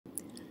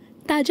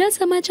તાજા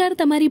સમાચાર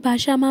તમારી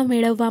ભાષામાં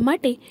મેળવવા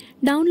માટે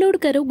ડાઉનલોડ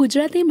કરો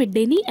Gujarati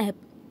મિડડેની app.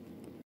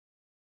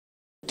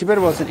 Tibet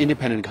was an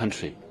independent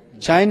country.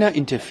 China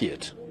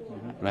interfered,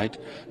 right?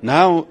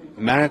 Now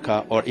America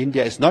or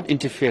India is not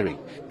interfering.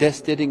 They're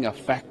stating a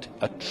fact,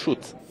 a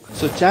truth.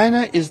 So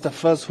China is the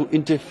first who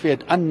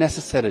interfered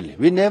unnecessarily.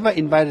 We never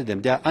invited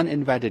them. They are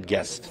uninvited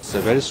guests. It's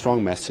a very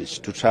strong message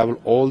to travel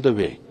all the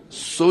way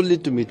solely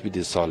to meet with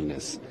His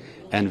Holiness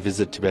and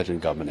visit Tibetan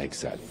government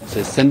exile. So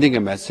it's sending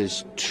a message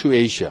to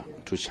Asia,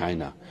 to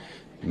China.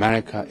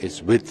 America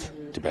is with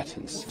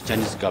Tibetans.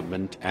 Chinese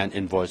government and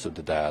envoys of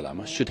the Dalai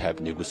Lama should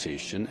have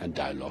negotiation and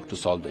dialogue to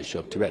solve the issue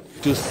of Tibet.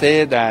 To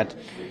say that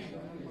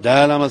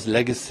Dalai Lama's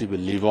legacy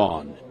will live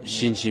on,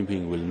 Xi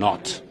Jinping will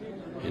not,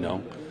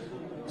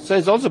 So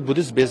it's also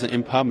Buddhist based on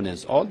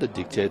impermanence. All the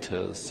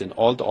dictators and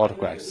all the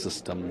autocratic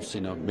systems,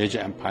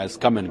 major empires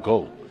come and go.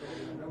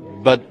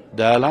 But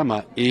Dalai Lama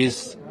is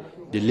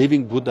the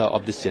living Buddha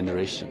of this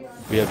generation.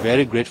 We are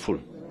very grateful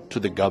to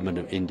the government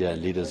of India and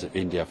leaders of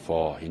India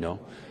for,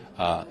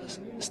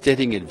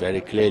 stating it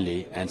very clearly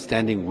and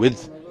standing with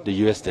the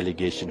U.S.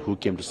 delegation who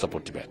came to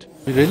support Tibet.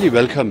 We really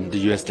welcome the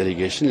U.S.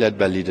 delegation led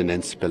by leader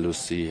Nancy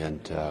Pelosi and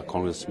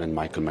Congressman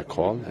Michael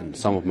McCall, and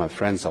some of my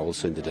friends are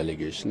also in the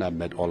delegation. I've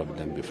met all of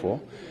them before,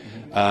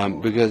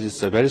 because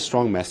it's a very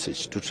strong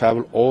message to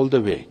travel all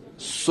the way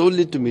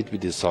solely to meet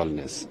with His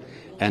Holiness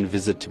and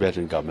visit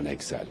Tibetan government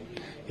exile.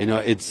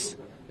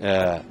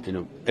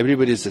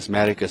 Everybody says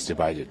America is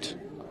divided,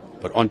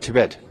 but on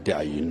Tibet they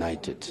are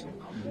united.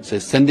 So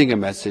it's sending a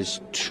message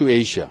to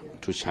Asia,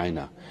 to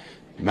China.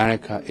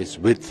 America is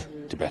with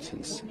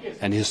Tibetans,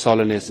 and His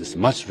Holiness is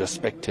much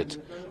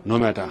respected, no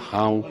matter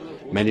how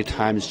many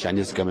times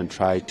Chinese government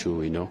try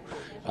to,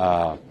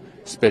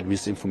 spread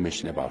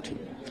misinformation about him.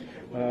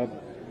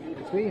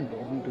 It's very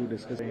important to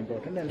discuss. Very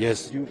important, and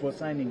yes, due for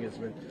signing as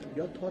well.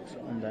 Your thoughts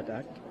on that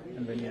act,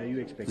 and when are you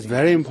expecting? It's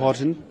very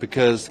important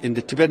because in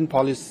the Tibetan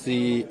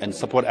Policy and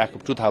Support Act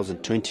of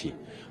 2020,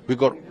 we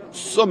got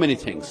so many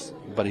things,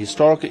 but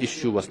historical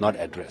issue was not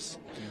addressed.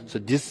 So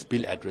this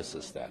bill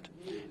addresses that.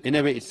 In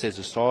a way, it says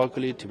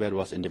historically Tibet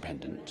was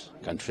independent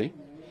country,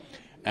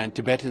 and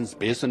Tibetans,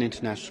 based on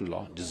international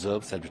law,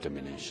 deserve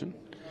self-determination.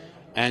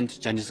 And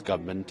Chinese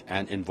government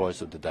and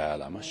envoys of the Dalai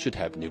Lama should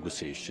have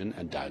negotiation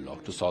and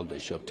dialogue to solve the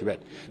issue of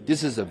Tibet.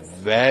 This is a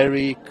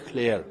very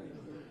clear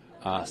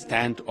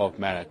stand of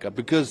America,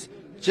 because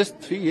just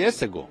 3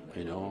 years ago,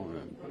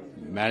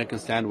 American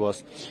stand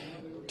was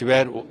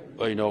Tibet,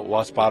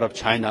 was part of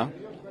China,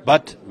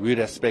 but we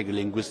respect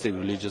linguistic,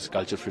 religious,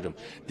 cultural freedom.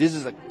 This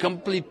is a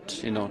complete,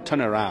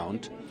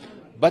 turnaround,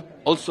 but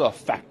also a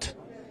fact,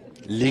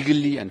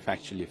 legally and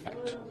factually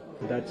fact.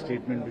 That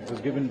statement which was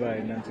given by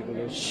Nancy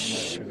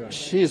Pelosi.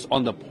 She is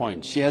on the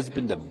point. She has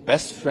been the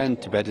best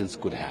friend Tibetans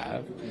could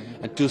have.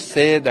 And to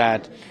say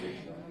that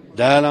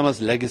Dalai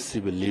Lama's legacy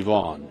will live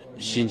on,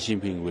 Xi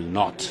Jinping will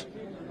not,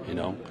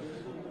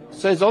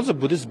 So it's also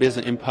Buddhist based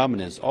on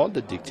impermanence. All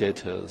the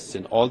dictators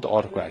and all the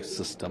autocratic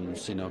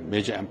systems,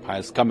 major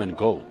empires come and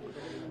go.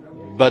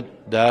 But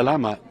Dalai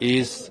Lama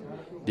is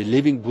the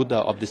living Buddha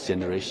of this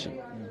generation.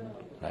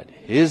 Right?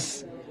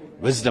 His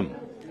wisdom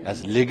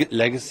as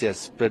legacy has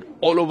spread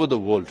all over the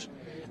world,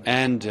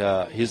 and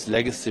his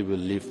legacy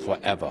will live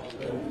forever.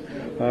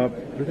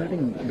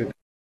 Regarding the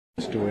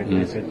to it,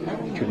 they said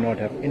it should not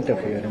have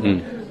interfered.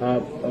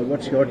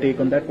 What's your take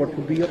on that? What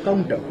would be your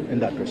counter in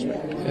that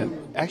respect?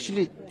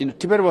 Actually,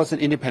 Tibet was an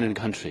independent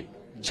country.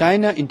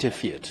 China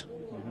interfered,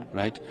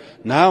 right?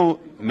 Now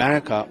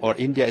America or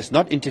India is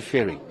not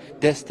interfering.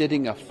 They're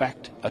stating a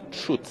fact, a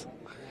truth,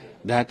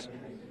 that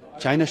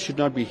China should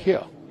not be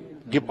here.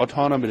 Give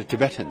autonomy to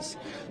Tibetans.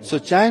 So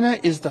China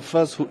is the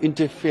first who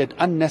interfered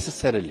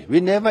unnecessarily. We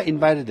never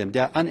invited them.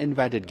 They are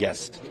uninvited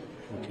guests.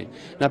 Okay.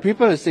 Now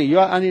people are saying, you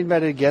are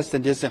uninvited guest,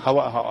 and they say,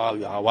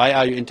 why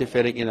are you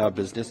interfering in our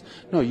business?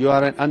 No, you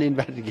are an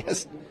uninvited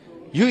guest.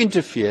 You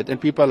interfered,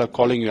 and people are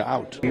calling you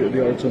out.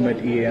 We also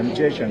met EAM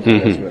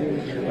Jaishankar as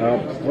well.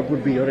 What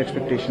would be your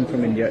expectation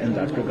from India in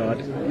that regard,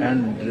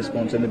 and the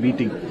response and the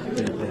meeting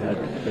that they had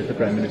with the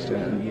Prime Minister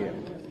and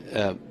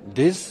EAM?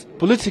 This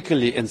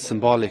politically and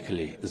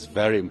symbolically is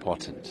very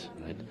important.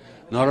 Right?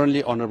 Not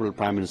only Honorable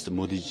Prime Minister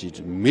Modi ji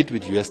to meet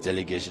with U.S.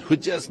 delegation, who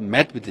just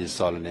met with His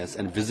Holiness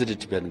and visited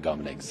Tibetan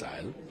government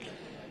exile,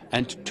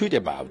 and to tweet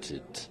about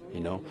it,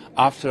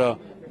 after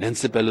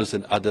Nancy Pelosi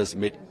and others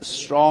made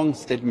strong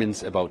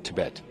statements about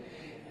Tibet.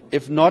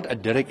 If not a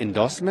direct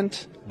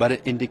endorsement, but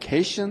an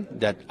indication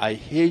that I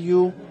hear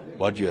you,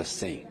 what you are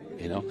saying,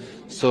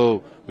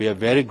 So we are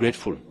very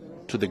grateful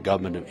to the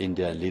government of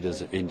India and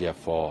leaders of India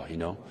for,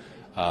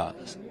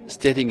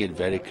 stating it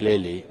very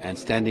clearly and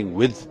standing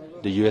with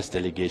the U.S.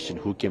 delegation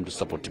who came to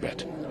support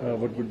Tibet.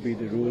 What would be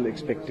the role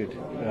expected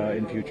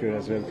in future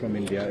as well from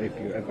India,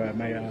 if I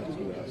may ask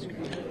you?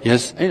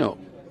 Yes,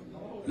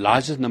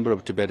 largest number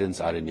of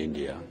Tibetans are in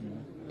India.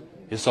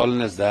 His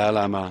Holiness Dalai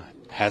Lama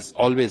has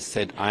always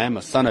said, I am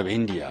a son of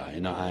India,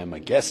 I am a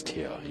guest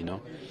here,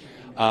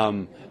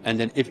 And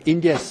then if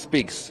India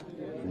speaks,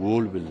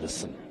 world will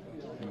listen.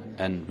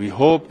 And we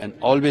hope and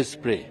always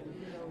pray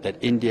that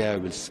India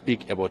will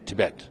speak about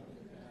Tibet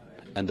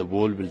and the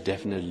world will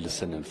definitely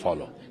listen and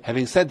follow.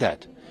 Having said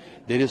that,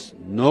 there is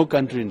no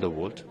country in the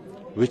world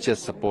which has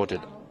supported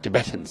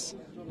Tibetans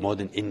more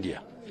than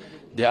India.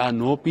 There are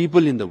no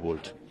people in the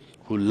world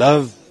who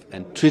love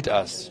and treat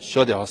us,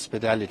 show their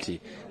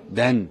hospitality,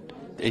 than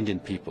the Indian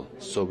people.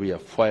 So we are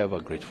forever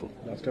grateful.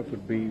 Last up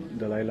would be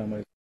Dalai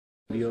Lama.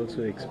 We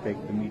also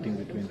expect the meeting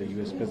between the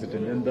US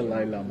President and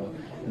Dalai Lama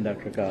in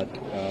that regard.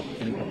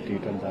 Any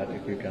update on that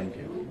if you can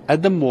give?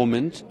 At the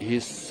moment, he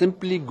is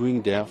simply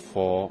going there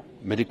for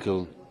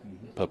medical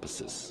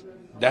purposes.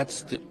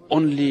 That's the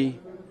only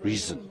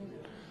reason.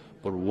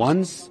 But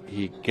once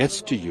he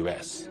gets to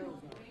US,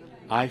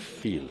 I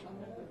feel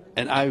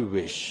and I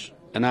wish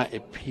and I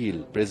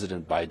appeal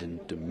President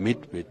Biden to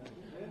meet with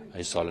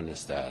His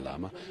Holiness Dalai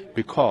Lama,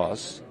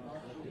 because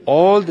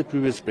all the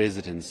previous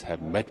presidents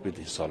have met with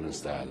His Holiness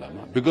Dalai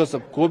Lama. Because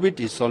of COVID,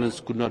 His Holiness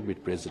could not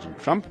meet President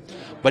Trump,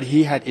 but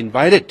he had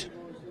invited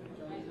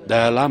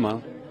Dalai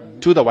Lama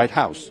to the White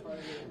House.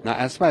 Now,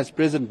 as far as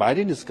President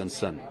Biden is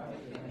concerned,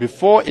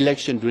 before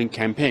election, during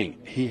campaign,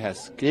 he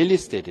has clearly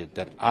stated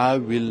that I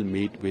will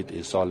meet with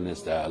His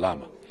Holiness Dalai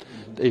Lama.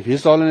 If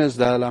His Holiness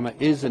Dalai Lama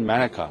is in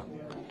America,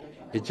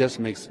 it just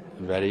makes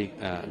very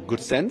good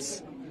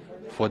sense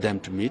for them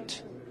to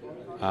meet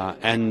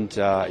and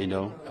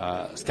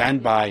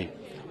stand by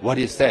what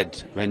he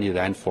said when he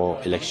ran for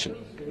election.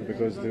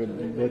 Because the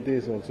birthday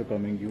is also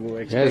coming. You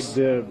expect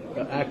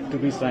the act to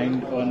be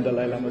signed on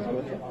Dalai Lama's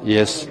birthday?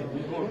 Yes.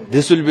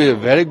 This will be a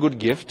very good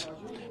gift.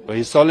 But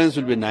His Holiness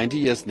will be 90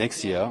 years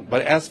next year.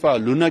 But as for our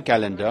lunar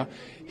calendar,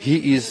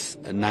 he is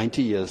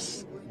 90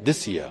 years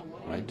this year,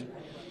 right?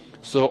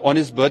 So on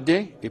his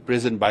birthday, if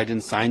President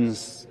Biden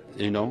signs,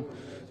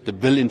 the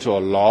bill into a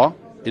law,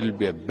 it will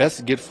be a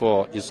best gift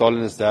for His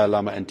Holiness Dalai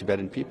Lama and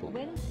Tibetan people.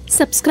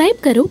 Subscribe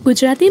કરો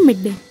Gujarati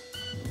mid day.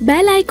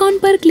 Bell icon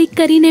પર click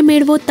કરીને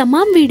મેળવો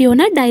તમામ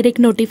વિડીયોના direct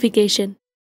notification.